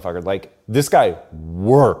 motherfucker. Like this guy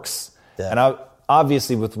works. Yeah. And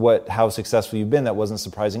obviously with how successful you've been, that wasn't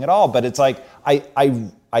surprising at all. But it's like,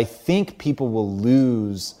 I think people will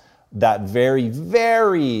lose that very,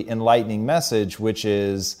 very enlightening message, which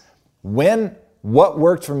is what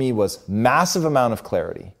worked for me was massive amount of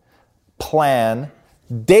clarity, plan,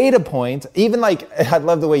 data point, even like, I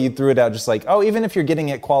love the way you threw it out, just like, oh, even if you're getting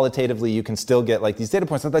it qualitatively, you can still get like these data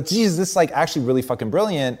points. I thought, geez, this is like actually really fucking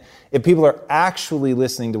brilliant. If people are actually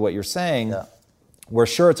listening to what you're saying, we're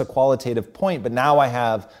sure it's a qualitative point, but now I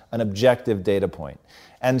have an objective data point.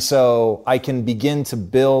 And so I can begin to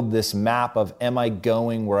build this map of, am I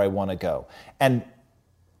going where I want to go? And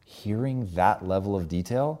hearing that level of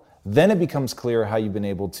detail, then it becomes clear how you've been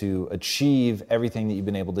able to achieve everything that you've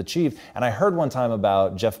been able to achieve. And I heard one time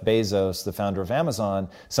about Jeff Bezos, the founder of Amazon,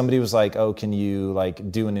 somebody was like, oh, can you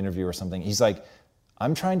like do an interview or something? He's like,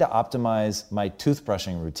 I'm trying to optimize my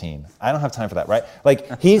toothbrushing routine. I don't have time for that, right?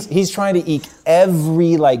 Like he's trying to eke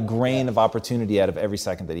every like grain of opportunity out of every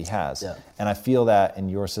second that he has. Yeah. And I feel that in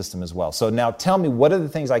your system as well. So now tell me, what are the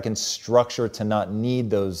things I can structure to not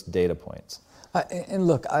need those data points? And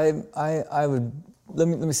look, I would, let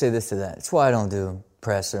me say this to that. It's why I don't do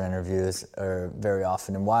press or interviews or very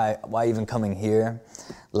often, and why even coming here,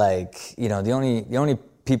 like, you know, the only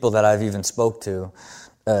people that I've even spoke to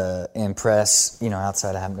in press, you know,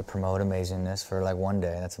 outside of having to promote amazingness for like one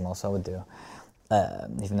day, that's the most I would do.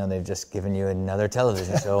 Even though they've just given you another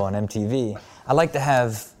television show on MTV. I like to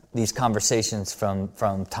have these conversations from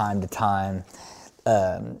time to time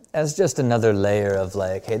as just another layer of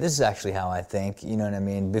like, hey, this is actually how I think, you know what I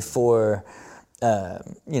mean? Before,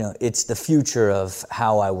 you know, it's the future of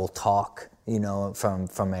how I will talk, you know,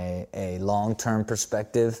 from a long-term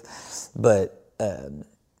perspective, but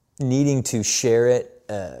needing to share it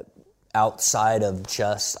outside of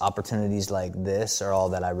just opportunities like this are all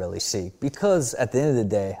that I really seek. Because at the end of the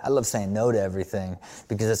day, I love saying no to everything,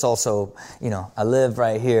 because it's also, I live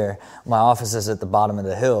right here. My office is at the bottom of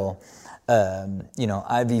the hill.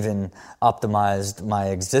 I've even optimized my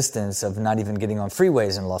existence of not even getting on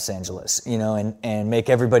freeways in Los Angeles, and make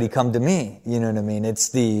everybody come to me. You know what I mean? It's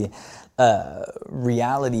the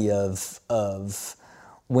reality of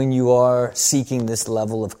when you are seeking this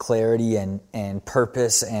level of clarity and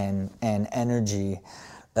purpose and energy,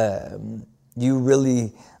 you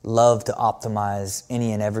really love to optimize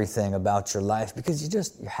any and everything about your life, because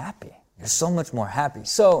you're happy. You're so much more happy.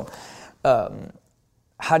 So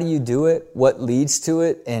how do you do it? What leads to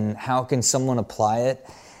it? And how can someone apply it?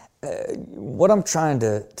 What I'm trying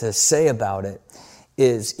to say about it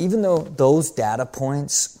is, even though those data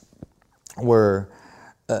points were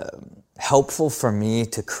helpful for me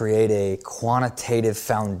to create a quantitative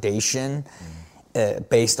foundation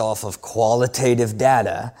based off of qualitative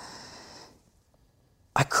data,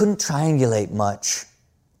 I couldn't triangulate much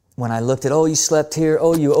when I looked at, you slept here,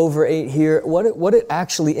 you overate here. What it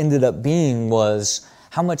actually ended up being was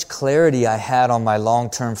how much clarity I had on my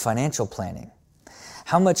long-term financial planning,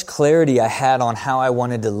 how much clarity I had on how I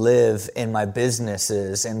wanted to live in my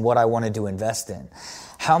businesses and what I wanted to invest in,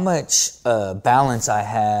 how much balance I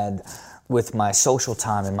had with my social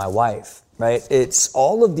time and my wife, right? It's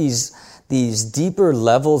all of these deeper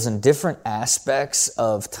levels and different aspects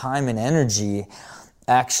of time and energy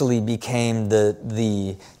actually became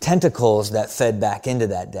the tentacles that fed back into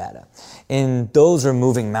that data. And those are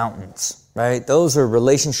moving mountains, right? Those are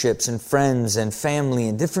relationships and friends and family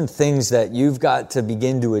and different things that you've got to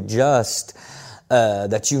begin to adjust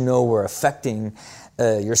that were affecting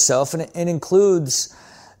yourself. And it includes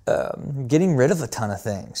getting rid of a ton of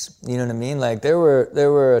things. You know what I mean? Like there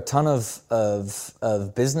were a ton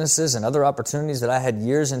of businesses and other opportunities that I had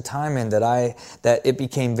years in time in that it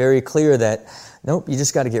became very clear that nope, you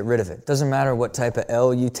just got to get rid of it. Doesn't matter what type of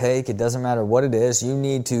L you take. It doesn't matter what it is. You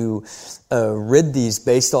need to rid these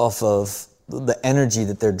based off of the energy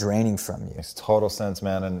that they're draining from you. Makes total sense,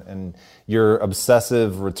 man. And your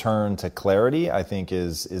obsessive return to clarity, I think,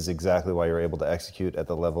 is exactly why you're able to execute at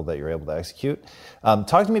the level that you're able to execute.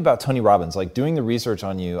 Talk to me about Tony Robbins. Like, doing the research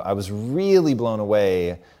on you, I was really blown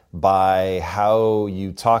away by how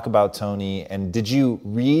you talk about Tony. And did you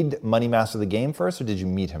read Money Master the Game first, or did you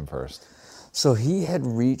meet him first? So he had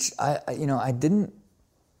reached. I didn't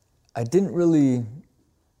really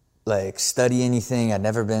study anything. I'd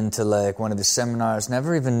never been to one of his seminars,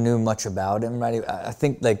 never even knew much about him, right? I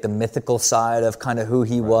think the mythical side of kind of who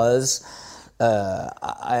he was,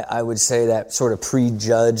 I would say that sort of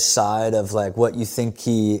prejudged side of what you think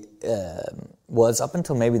he was, up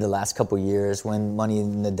until maybe the last couple of years when Money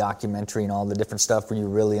in the documentary and all the different stuff, when you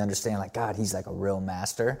really understand God, he's a real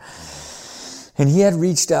master. And he had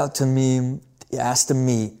reached out to me, asked to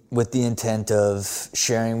meet with the intent of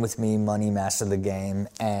sharing with me Money Master the Game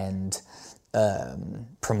and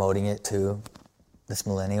promoting it to this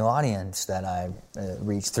millennial audience that I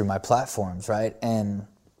reached through my platforms, right? And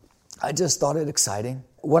I just thought it exciting.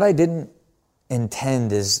 What I didn't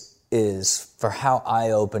intend is for how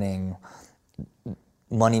eye-opening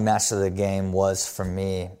Money Master the Game was for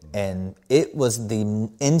me. And it was the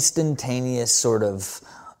instantaneous sort of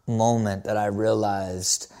moment that I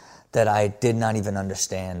realized that I did not even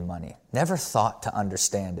understand money. Never thought to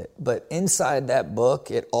understand it. But inside that book,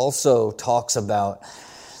 it also talks about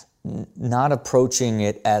not approaching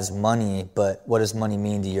it as money, but what does money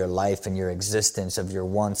mean to your life and your existence, of your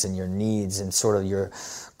wants and your needs and sort of your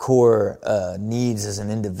core needs as an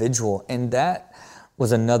individual. And that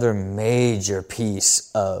was another major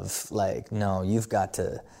piece of no, you've got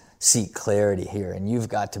to seek clarity here, and you've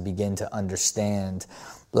got to begin to understand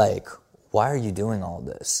why are you doing all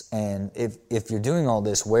this? And if you're doing all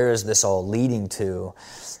this, where is this all leading to?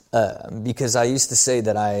 Because I used to say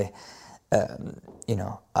that I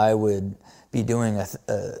would be doing a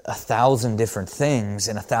 1,000 different things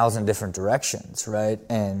in 1,000 different directions, right?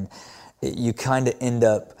 And you kind of end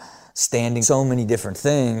up standing so many different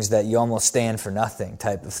things that you almost stand for nothing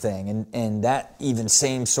type of thing. And that even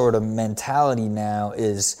same sort of mentality now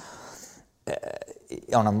is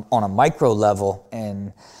on a micro level,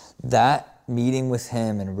 and that meeting with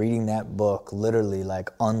him and reading that book literally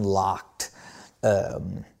unlocked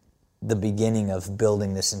the beginning of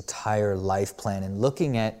building this entire life plan,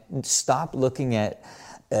 and stop looking at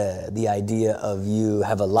the idea of you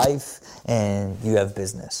have a life and you have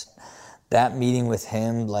business. That meeting with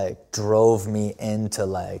him drove me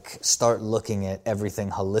into start looking at everything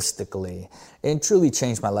holistically. It truly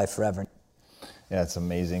changed my life forever. Yeah, it's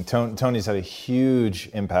amazing. Tony's had a huge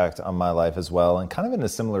impact on my life as well, and kind of in a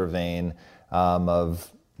similar vein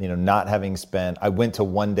of not having spent. I went to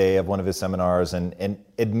one day of one of his seminars, and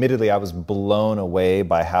admittedly, I was blown away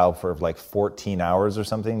by how for like 14 hours or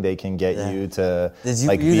something they can get you to. Did you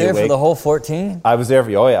be there awake for the whole 14? I was there for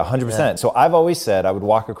 100%. Yeah. So I've always said I would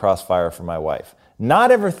walk across fire for my wife.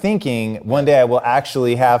 Not ever thinking one day I will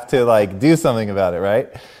actually have to like do something about it, right?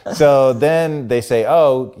 So then they say,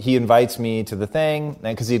 oh, he invites me to the thing,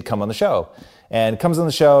 and because he'd come on the show. And comes on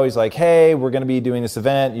the show, he's like, hey, we're going to be doing this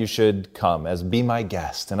event. You should come be my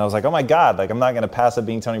guest. And I was like, oh my God, like I'm not going to pass up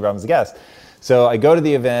being Tony Robbins' guest. So I go to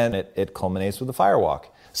the event. It culminates with the fire walk.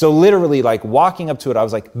 So literally, like walking up to it, I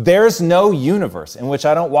was like, there's no universe in which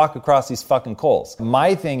I don't walk across these fucking coals.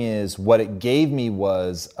 My thing is, what it gave me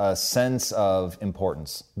was a sense of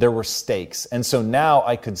importance. There were stakes. And so now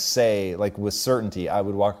I could say, like with certainty, I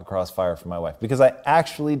would walk across fire for my wife because I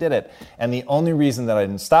actually did it. And the only reason that I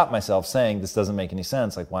didn't stop myself saying this doesn't make any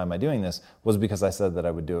sense, like why am I doing this, was because I said that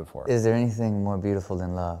I would do it for her. Is there anything more beautiful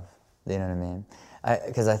than love? You know what I mean?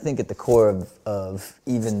 Because I think at the core of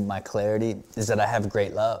even my clarity is that I have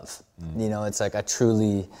great love. It's like I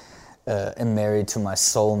truly am married to my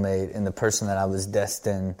soulmate and the person that I was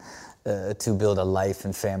destined to build a life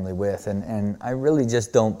and family with. And I really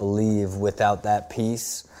just don't believe without that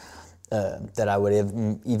piece that I would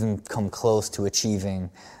even come close to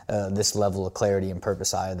achieving this level of clarity and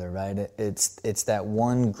purpose either, right? It's that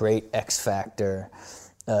one great X factor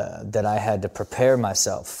that I had to prepare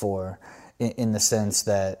myself for, in the sense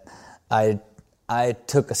that I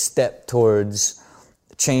took a step towards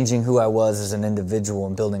changing who I was as an individual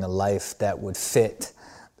and building a life that would fit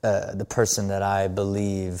the person that I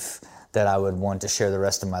believe that I would want to share the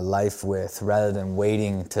rest of my life with, rather than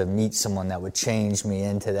waiting to meet someone that would change me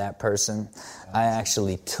into that person. I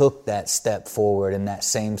actually took that step forward in that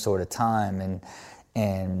same sort of time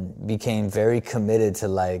and became very committed to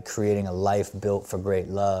like creating a life built for great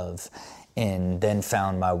love. And then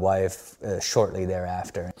found my wife shortly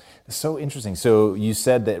thereafter. So interesting. So you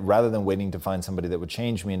said that rather than waiting to find somebody that would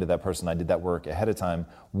change me into that person, I did that work ahead of time.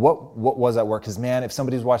 What was that work? Because man, if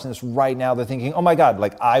somebody's watching this right now, they're thinking, oh my God,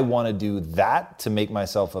 like I want to do that to make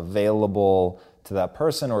myself available to that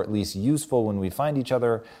person, or at least useful when we find each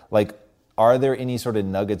other. Like, are there any sort of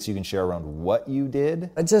nuggets you can share around what you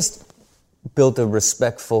did? I just built a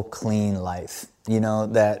respectful, clean life.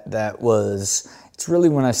 That was... It's really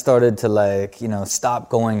when I started to stop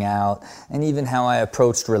going out, and even how I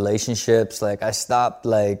approached relationships. Like I stopped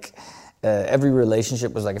every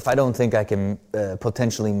relationship was like, if I don't think I can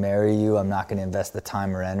potentially marry you, I'm not going to invest the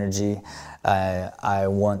time or energy. I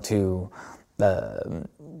want to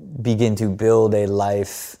begin to build a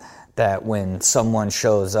life that when someone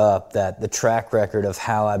shows up, that the track record of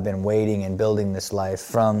how I've been waiting and building this life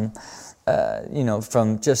from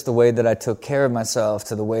just the way that I took care of myself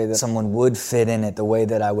to the way that someone would fit in it, the way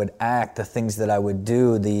that I would act, the things that I would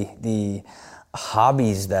do, the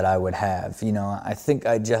hobbies that I would have. I think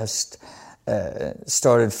I just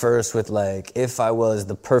started first with like, if I was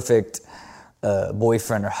the perfect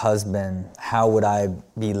boyfriend or husband, how would I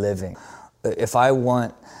be living? If I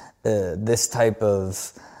want this type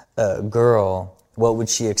of girl, what would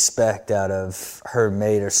she expect out of her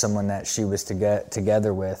mate or someone that she was to get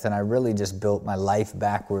together with? And I really just built my life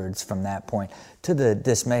backwards from that point, to the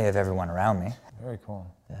dismay of everyone around me. Very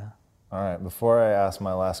cool. Yeah. All right, before I ask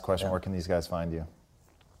my last question, where can these guys find you?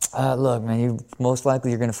 Look, man, most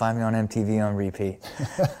likely you're going to find me on MTV on repeat.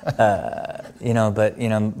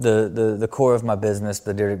 The core of my business,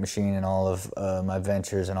 the Dyrdek Machine, and all of my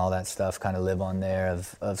ventures and all that stuff kind of live on there,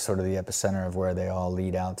 of sort of the epicenter of where they all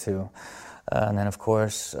lead out to. And then, of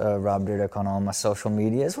course, Rob Dyrdek on all my social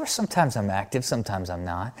medias, where sometimes I'm active, sometimes I'm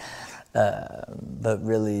not. But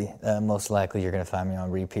really, most likely you're going to find me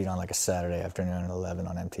on repeat on like a Saturday afternoon at 11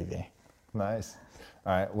 on MTV. Nice.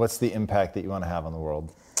 All right. What's the impact that you want to have on the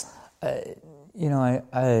world?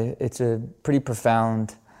 It's a pretty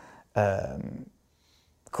profound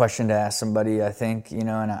question to ask somebody, I think,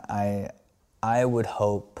 and I would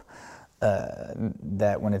hope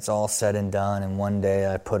that when it's all said and done, and one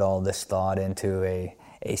day I put all this thought into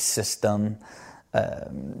a system,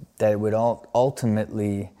 that it would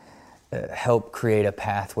ultimately help create a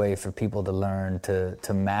pathway for people to learn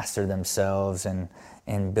to master themselves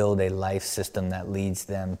and build a life system that leads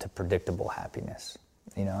them to predictable happiness.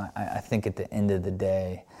 I think at the end of the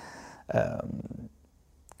day,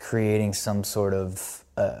 creating some sort of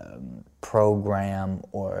program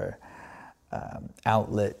or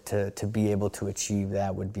outlet to be able to achieve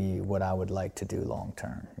that would be what I would like to do long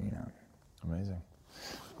term. Amazing,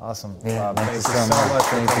 awesome. Yeah, thank you so much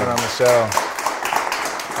for coming on the show.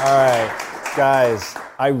 All right. Guys,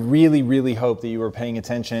 I really, really hope that you were paying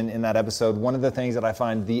attention in that episode. One of the things that I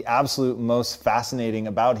find the absolute most fascinating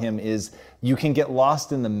about him is you can get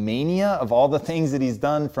lost in the mania of all the things that he's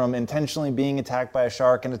done, from intentionally being attacked by a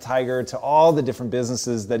shark and a tiger to all the different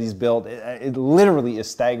businesses that he's built. It literally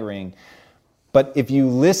is staggering. But if you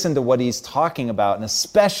listen to what he's talking about, and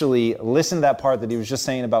especially listen to that part that he was just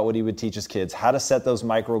saying about what he would teach his kids, how to set those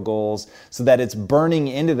micro goals so that it's burning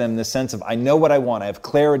into them the sense of, I know what I want, I have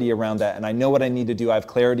clarity around that, and I know what I need to do, I have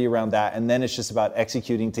clarity around that, and then it's just about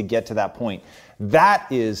executing to get to that point. That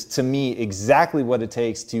is, to me, exactly what it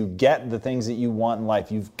takes to get the things that you want in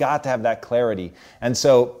life. You've got to have that clarity. And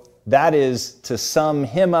so that is, to sum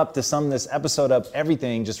him up, to sum this episode up,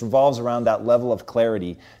 everything just revolves around that level of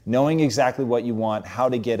clarity, knowing exactly what you want, how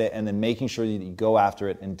to get it, and then making sure that you go after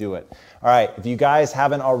it and do it. All right, if you guys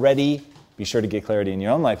haven't already, be sure to get clarity in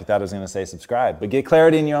your own life. You thought I was going to say subscribe, but get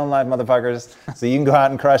clarity in your own life, motherfuckers, so you can go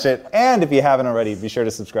out and crush it. And if you haven't already, be sure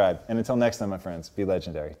to subscribe. And until next time, my friends, be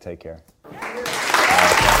legendary. Take care.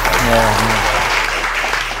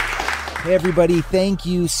 Hey everybody, thank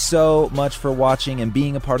you so much for watching and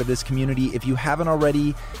being a part of this community. If you haven't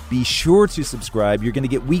already, be sure to subscribe. You're going to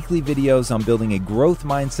get weekly videos on building a growth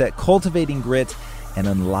mindset, cultivating grit, and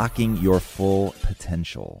unlocking your full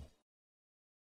potential.